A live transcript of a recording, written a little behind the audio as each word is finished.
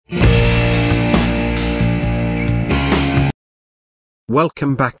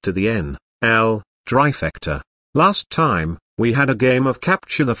Welcome back to the N.L. Trifecta. Last time, we had a game of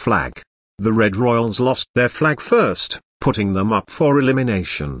capture the flag. The Red Royals lost their flag first, putting them up for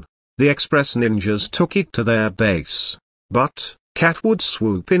elimination. The Express Ninjas took it to their base. But, Cat would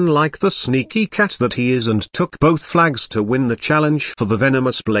swoop in like the sneaky cat that he is and took both flags to win the challenge for the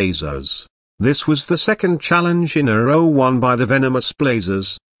Venomous Blazers. This was the second challenge in a row won by the Venomous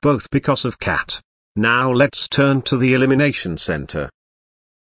Blazers, both because of Cat. Now let's turn to the Elimination Center.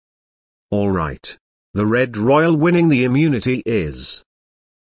 Alright. The Red Royal winning the immunity is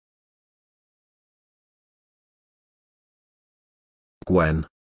Gwen.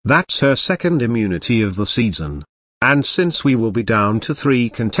 That's her second immunity of the season. And since we will be down to 3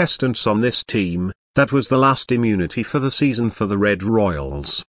 contestants on this team, that was the last immunity for the season for the Red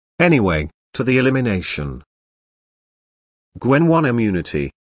Royals. Anyway, to the elimination. Gwen won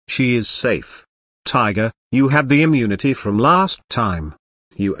immunity. She is safe. Tiger, you had the immunity from last time.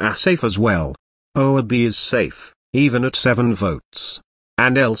 You are safe as well. Oabi is safe, even at 7 votes.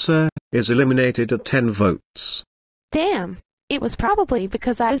 And Elsa is eliminated at 10 votes. Damn, it was probably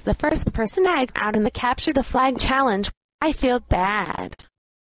because I was the first person egged out in the Capture the Flag challenge. I feel bad.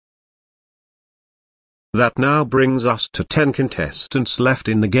 That now brings us to 10 contestants left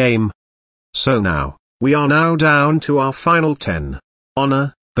in the game. So now, we are now down to our final 10.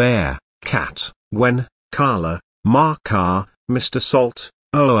 Honor, Bear, Cat, Gwen, Carla, Markar, Mr. Salt,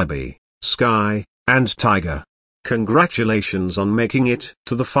 Oabi, Sky, and Tiger. Congratulations on making it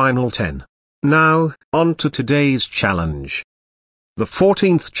to the final 10. Now, on to today's challenge. The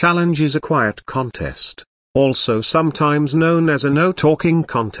 14th challenge is a quiet contest, also sometimes known as a no-talking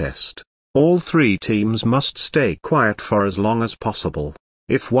contest. All 3 teams must stay quiet for as long as possible.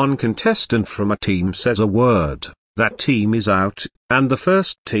 If one contestant from a team says a word, that team is out, and the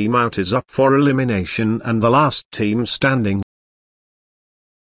first team out is up for elimination and the last team standing.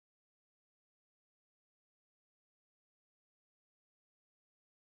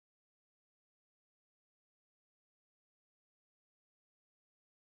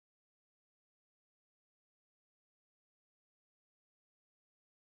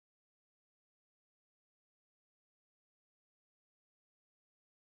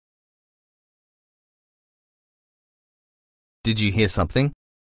 Did you hear something?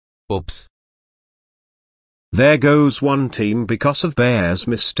 Oops. There goes one team because of Bear's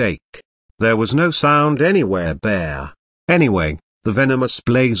mistake. There was no sound anywhere, Bear. Anyway, the Venomous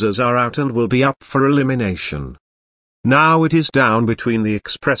Blazers are out and will be up for elimination. Now it is down between the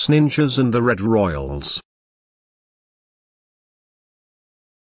Express Ninjas and the Red Royals.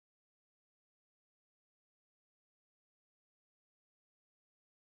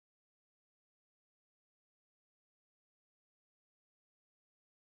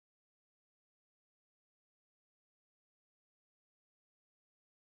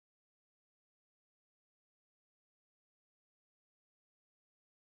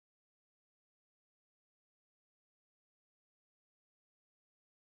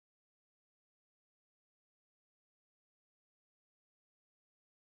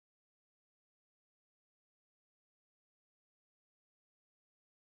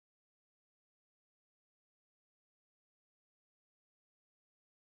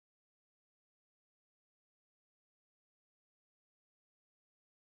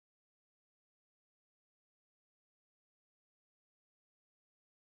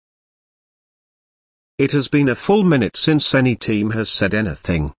 It has been a full minute since any team has said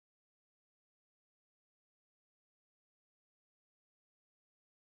anything.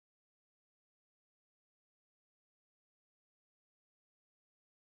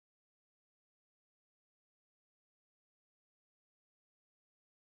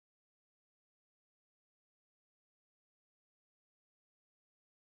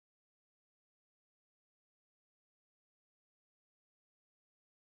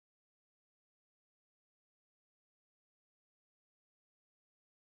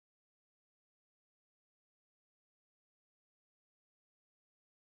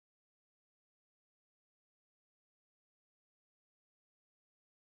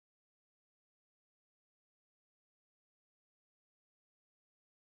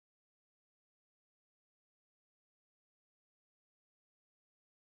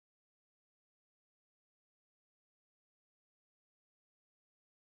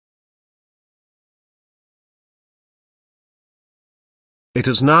 It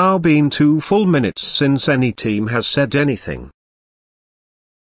has now been 2 full minutes since any team has said anything.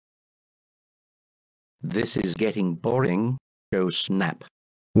 This is getting boring. Go snap.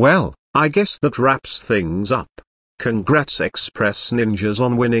 Well, I guess that wraps things up. Congrats Express Ninjas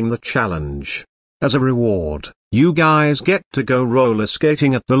on winning the challenge. As a reward, You guys get to go roller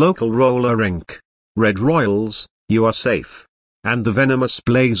skating at the local roller rink. Red Royals, you are safe. And the Venomous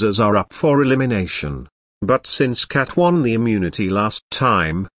Blazers are up for elimination. But since Cat won the immunity last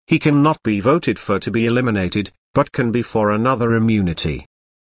time, he cannot be voted for to be eliminated, but can be for another immunity.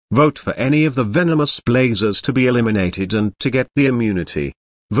 Vote for any of the Venomous Blazers to be eliminated and to get the immunity.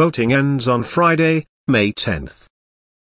 Voting ends on Friday, May 10th.